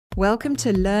Welcome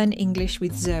to Learn English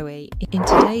with Zoe. In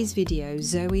today's video,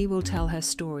 Zoe will tell her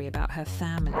story about her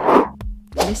family.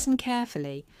 Listen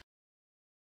carefully.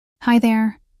 Hi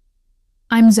there.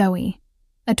 I'm Zoe,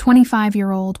 a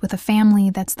 25-year-old with a family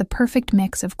that's the perfect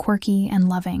mix of quirky and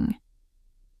loving.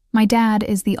 My dad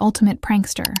is the ultimate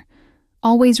prankster,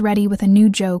 always ready with a new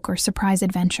joke or surprise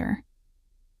adventure.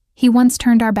 He once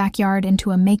turned our backyard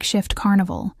into a makeshift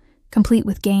carnival, complete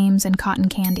with games and cotton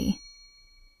candy.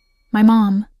 My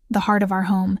mom, the heart of our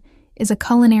home, is a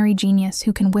culinary genius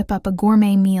who can whip up a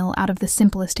gourmet meal out of the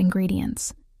simplest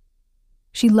ingredients.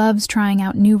 She loves trying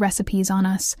out new recipes on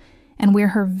us, and we're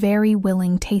her very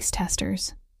willing taste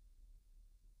testers.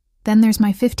 Then there's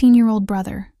my 15-year-old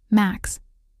brother, Max,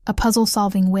 a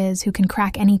puzzle-solving whiz who can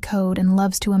crack any code and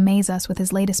loves to amaze us with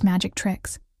his latest magic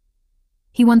tricks.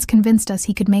 He once convinced us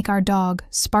he could make our dog,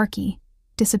 Sparky,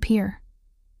 disappear,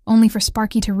 only for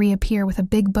Sparky to reappear with a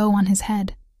big bow on his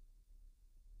head.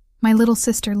 My little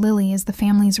sister Lily is the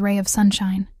family's ray of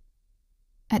sunshine.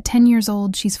 At 10 years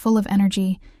old, she's full of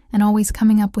energy and always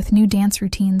coming up with new dance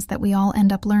routines that we all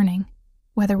end up learning,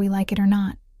 whether we like it or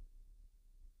not.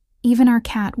 Even our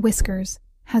cat, Whiskers,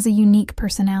 has a unique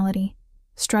personality,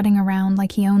 strutting around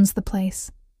like he owns the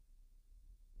place.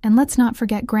 And let's not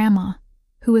forget Grandma,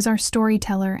 who is our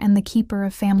storyteller and the keeper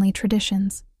of family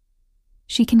traditions.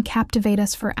 She can captivate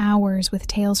us for hours with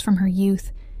tales from her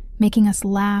youth, making us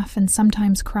laugh and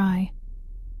sometimes cry.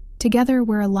 Together,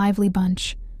 we're a lively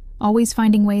bunch, always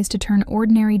finding ways to turn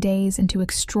ordinary days into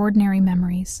extraordinary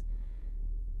memories.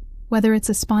 Whether it's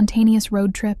a spontaneous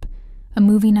road trip, a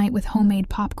movie night with homemade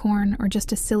popcorn, or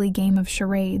just a silly game of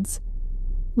charades,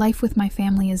 life with my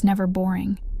family is never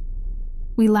boring.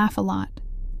 We laugh a lot,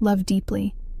 love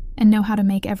deeply, and know how to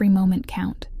make every moment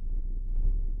count.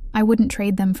 I wouldn't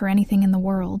trade them for anything in the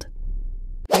world.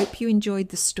 Hope you enjoyed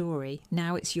the story.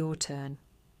 Now it's your turn.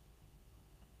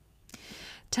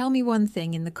 Tell me one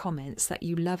thing in the comments that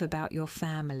you love about your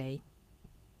family.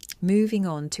 Moving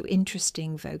on to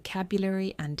interesting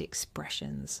vocabulary and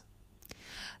expressions.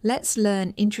 Let's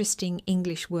learn interesting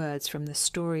English words from the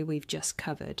story we've just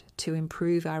covered to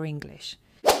improve our English.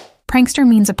 Prankster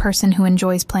means a person who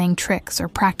enjoys playing tricks or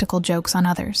practical jokes on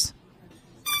others.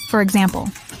 For example,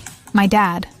 my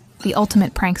dad, the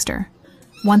ultimate prankster,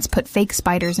 once put fake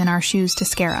spiders in our shoes to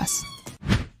scare us.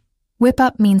 Whip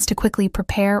up means to quickly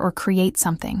prepare or create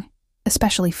something,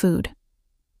 especially food.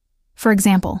 For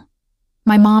example,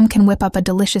 my mom can whip up a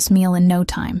delicious meal in no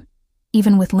time,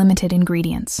 even with limited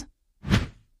ingredients.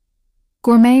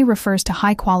 Gourmet refers to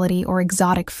high-quality or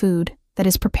exotic food that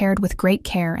is prepared with great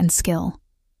care and skill.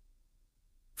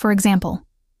 For example,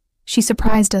 she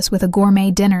surprised us with a gourmet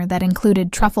dinner that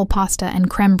included truffle pasta and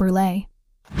creme brulee.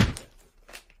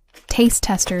 Taste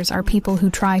testers are people who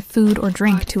try food or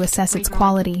drink to assess its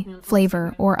quality,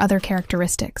 flavor, or other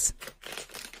characteristics.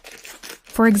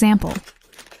 For example,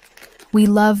 we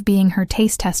love being her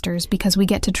taste testers because we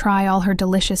get to try all her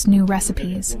delicious new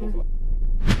recipes.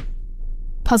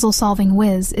 Puzzle-solving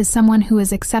whiz is someone who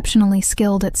is exceptionally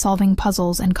skilled at solving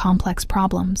puzzles and complex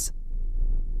problems.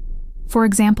 For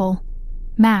example,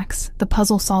 Max, the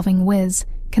puzzle-solving whiz,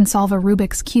 can solve a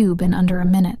Rubik's Cube in under a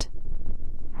minute.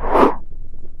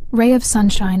 Ray of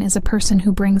sunshine is a person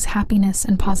who brings happiness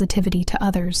and positivity to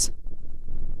others.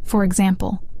 For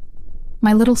example,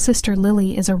 my little sister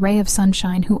Lily is a ray of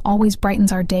sunshine who always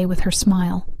brightens our day with her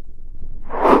smile.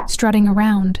 Strutting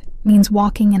around means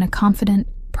walking in a confident,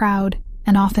 proud,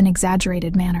 and often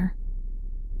exaggerated manner.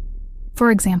 For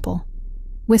example,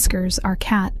 Whiskers, our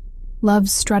cat,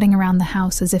 loves strutting around the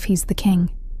house as if he's the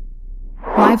king.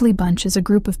 Lively bunch is a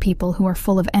group of people who are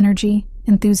full of energy,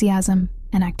 enthusiasm,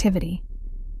 and activity.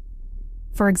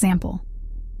 For example,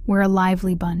 we're a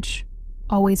lively bunch,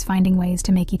 always finding ways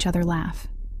to make each other laugh.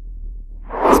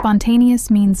 Spontaneous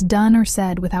means done or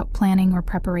said without planning or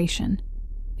preparation,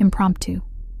 impromptu.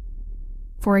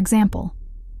 For example,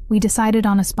 we decided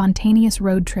on a spontaneous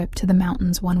road trip to the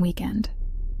mountains one weekend.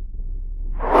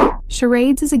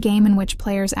 Charades is a game in which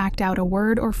players act out a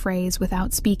word or phrase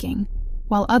without speaking,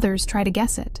 while others try to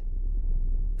guess it.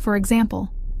 For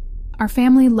example, our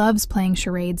family loves playing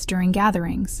charades during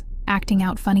gatherings, acting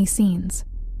out funny scenes.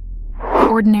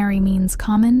 Ordinary means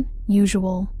common,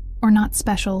 usual, or not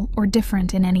special or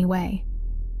different in any way.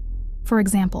 For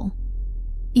example,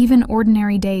 even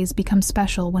ordinary days become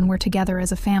special when we're together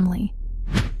as a family.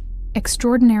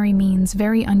 Extraordinary means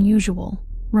very unusual,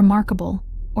 remarkable,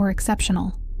 or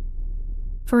exceptional.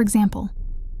 For example,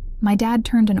 my dad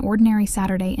turned an ordinary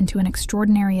Saturday into an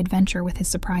extraordinary adventure with his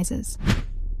surprises.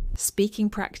 Speaking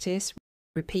practice.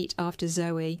 Repeat after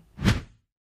Zoe.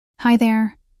 Hi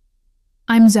there.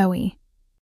 I'm Zoe.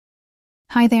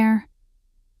 Hi there.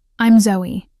 I'm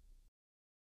Zoe.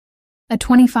 A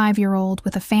 25-year-old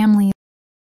with a family.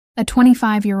 A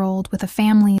 25-year-old with a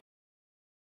family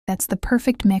that's the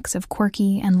perfect mix of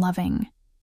quirky and loving.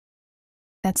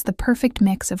 That's the perfect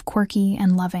mix of quirky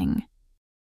and loving.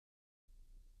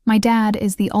 My dad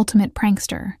is the ultimate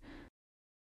prankster.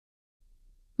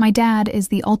 My dad is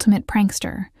the ultimate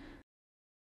prankster.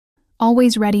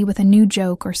 Always ready with a new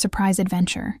joke or surprise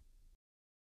adventure.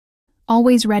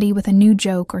 Always ready with a new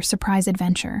joke or surprise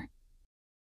adventure.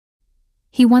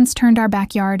 He once turned our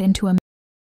backyard into a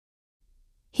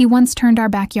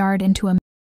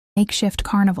makeshift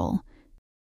carnival.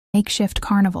 Makeshift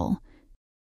carnival.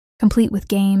 Complete with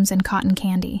games and cotton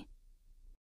candy.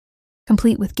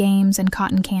 Complete with games and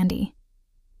cotton candy.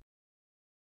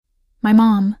 My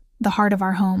mom, the heart of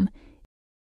our home.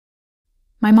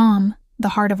 My mom, the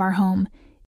heart of our home,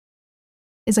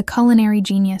 is a culinary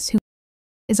genius who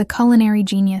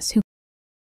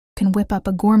can whip up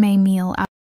a gourmet meal out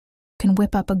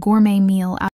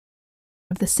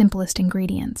of the simplest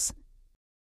ingredients.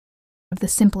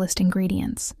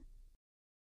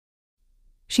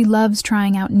 She loves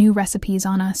trying out new recipes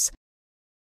on us.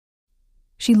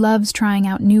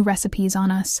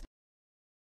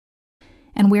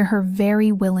 And we're her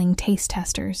very willing taste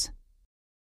testers.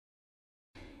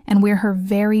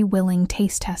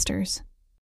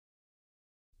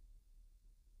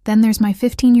 Then there's my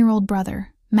 15-year-old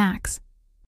brother, Max.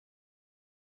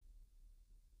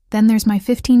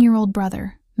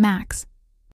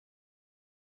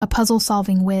 A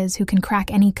puzzle-solving whiz who can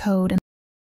crack any code and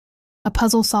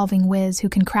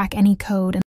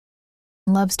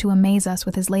loves to amaze us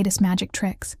with his latest magic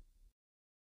tricks.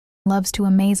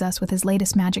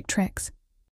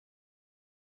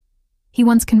 He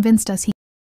once convinced us he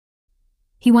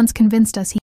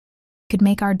could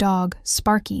make our dog,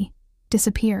 Sparky,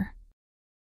 disappear.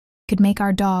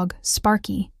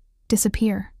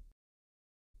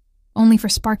 Only for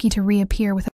Sparky to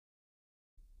reappear with a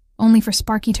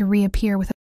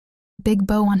big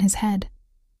bow on his head.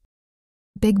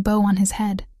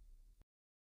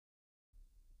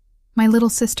 My little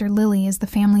sister Lily is the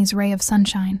family's ray of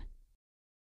sunshine.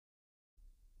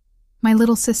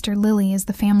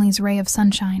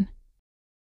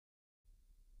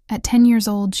 At 10 years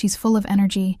old, she's full of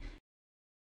energy.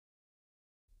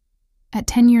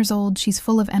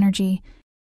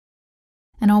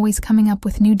 And always coming up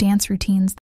with new dance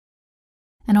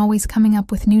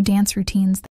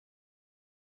routines.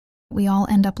 We all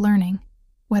end up learning,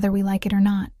 whether we like it or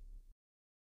not.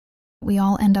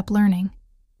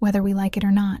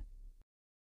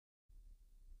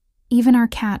 Even our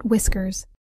cat Whiskers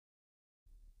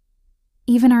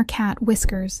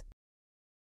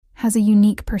has a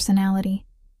unique personality.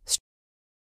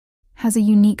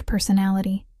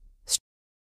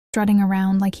 Strutting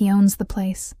around like he owns the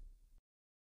place.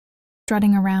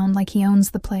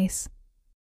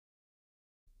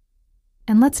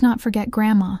 And let's not forget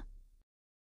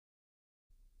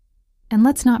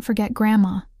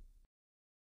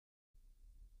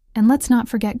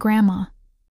Grandma.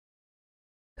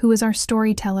 Who is our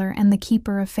storyteller and the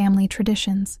keeper of family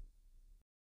traditions.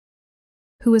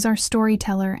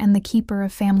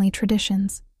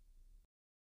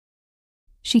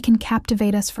 She can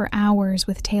captivate us for hours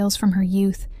with tales from her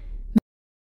youth.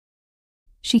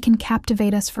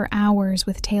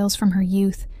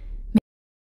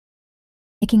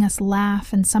 Making us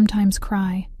laugh and sometimes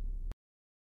cry.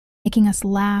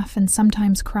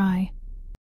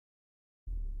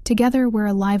 Together we're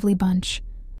a lively bunch.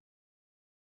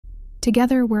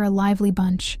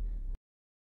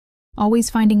 Always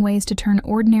finding ways to turn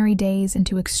ordinary days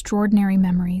into extraordinary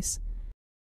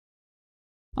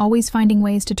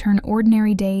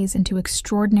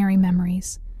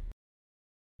memories.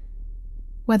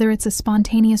 Whether it's a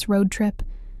spontaneous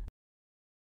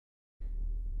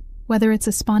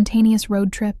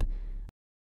road trip,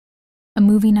 a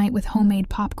movie night with homemade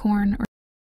popcorn,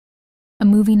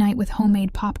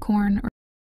 or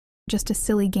just a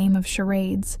silly game of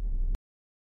charades.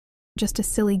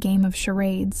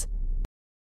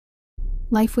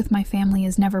 Life with my family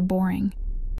is never boring.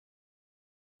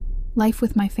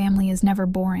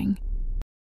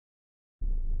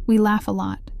 We laugh a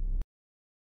lot.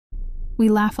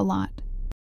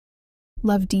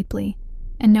 Love deeply,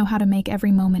 and know how to make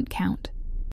every moment count.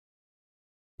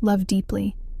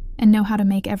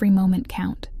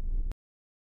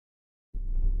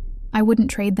 I wouldn't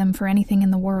trade them for anything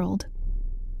in the world.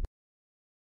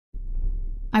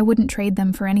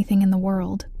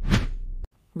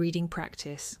 Reading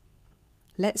practice.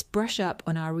 Let's brush up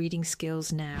on our reading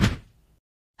skills now.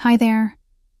 Hi there.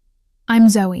 I'm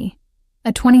Zoe,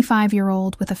 a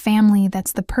 25-year-old with a family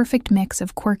that's the perfect mix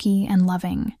of quirky and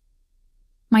loving.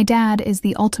 My dad is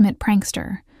the ultimate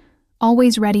prankster,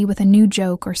 always ready with a new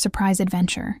joke or surprise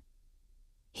adventure.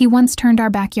 He once turned our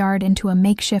backyard into a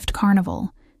makeshift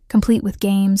carnival, complete with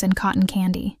games and cotton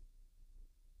candy.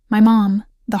 My mom,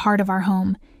 the heart of our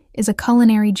home, is a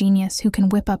culinary genius who can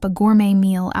whip up a gourmet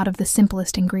meal out of the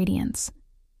simplest ingredients.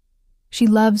 She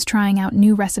loves trying out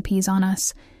new recipes on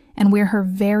us, and we're her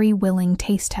very willing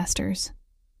taste testers.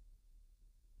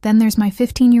 Then there's my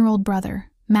 15-year-old brother,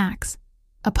 Max,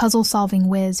 a puzzle-solving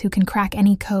whiz who can crack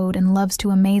any code and loves to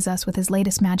amaze us with his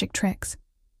latest magic tricks.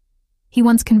 He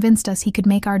once convinced us he could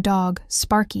make our dog,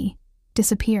 Sparky,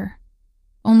 disappear,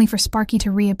 only for Sparky to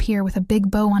reappear with a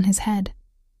big bow on his head.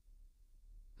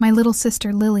 My little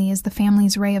sister Lily is the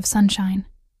family's ray of sunshine.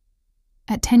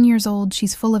 At 10 years old,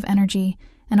 she's full of energy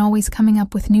and always coming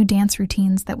up with new dance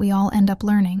routines that we all end up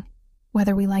learning,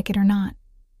 whether we like it or not.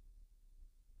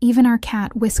 Even our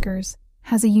cat, Whiskers,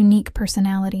 has a unique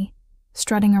personality,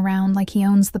 strutting around like he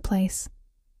owns the place.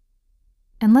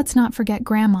 And let's not forget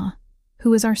Grandma,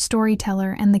 who is our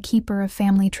storyteller and the keeper of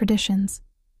family traditions.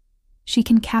 She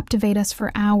can captivate us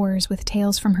for hours with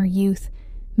tales from her youth,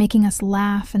 making us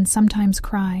laugh and sometimes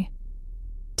cry.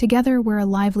 Together, we're a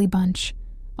lively bunch,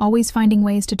 always finding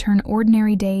ways to turn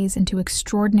ordinary days into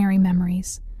extraordinary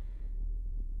memories.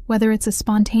 Whether it's a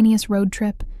spontaneous road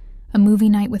trip, a movie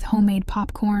night with homemade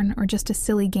popcorn, or just a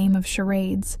silly game of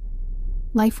charades,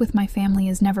 life with my family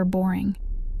is never boring.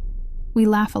 We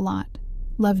laugh a lot,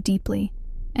 love deeply,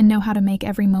 and know how to make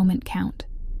every moment count.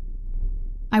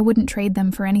 I wouldn't trade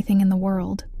them for anything in the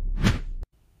world.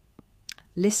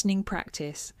 Listening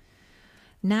practice.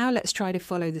 Now let's try to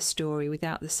follow the story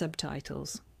without the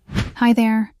subtitles. Hi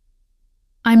there.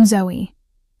 I'm Zoe,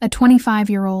 a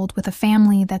 25-year-old with a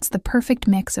family that's the perfect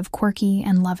mix of quirky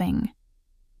and loving.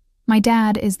 My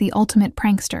dad is the ultimate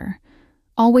prankster,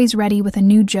 always ready with a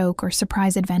new joke or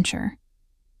surprise adventure.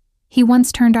 He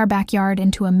once turned our backyard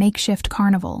into a makeshift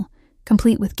carnival,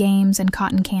 complete with games and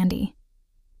cotton candy.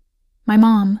 My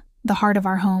mom, the heart of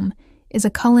our home, is a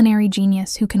culinary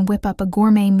genius who can whip up a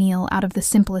gourmet meal out of the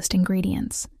simplest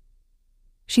ingredients.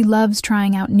 She loves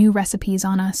trying out new recipes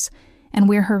on us, and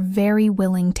we're her very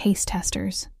willing taste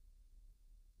testers.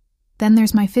 Then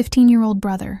there's my 15-year-old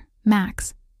brother,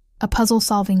 Max, a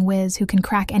puzzle-solving whiz who can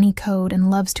crack any code and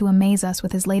loves to amaze us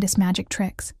with his latest magic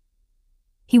tricks.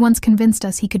 He once convinced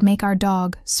us he could make our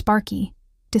dog, Sparky,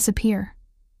 disappear,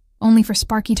 only for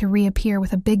Sparky to reappear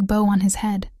with a big bow on his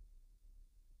head.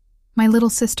 My little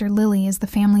sister Lily is the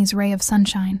family's ray of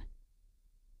sunshine.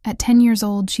 At 10 years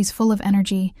old, she's full of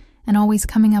energy and always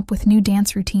coming up with new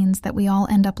dance routines that we all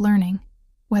end up learning,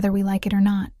 whether we like it or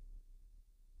not.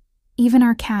 Even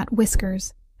our cat,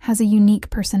 Whiskers, has a unique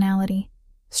personality,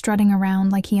 strutting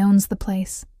around like he owns the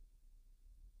place.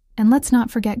 And let's not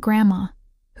forget Grandma,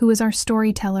 who is our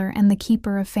storyteller and the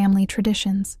keeper of family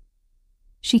traditions.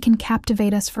 She can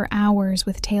captivate us for hours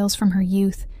with tales from her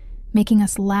youth, making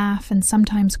us laugh and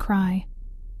sometimes cry.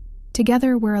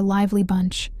 Together, we're a lively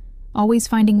bunch, always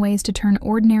finding ways to turn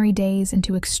ordinary days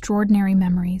into extraordinary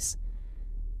memories.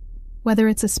 Whether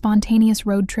it's a spontaneous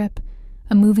road trip,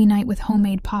 a movie night with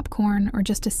homemade popcorn, or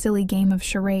just a silly game of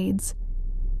charades,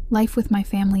 life with my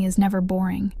family is never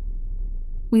boring.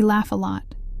 We laugh a lot,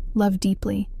 love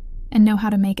deeply, and know how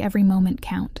to make every moment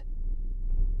count.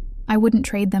 I wouldn't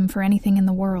trade them for anything in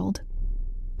the world.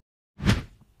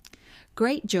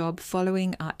 Great job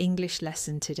following our English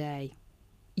lesson today.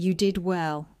 You did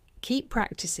well. Keep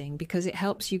practicing because it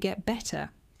helps you get better.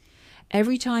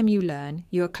 Every time you learn,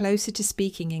 you are closer to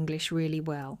speaking English really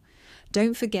well.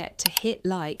 Don't forget to hit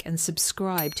like and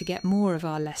subscribe to get more of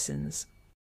our lessons.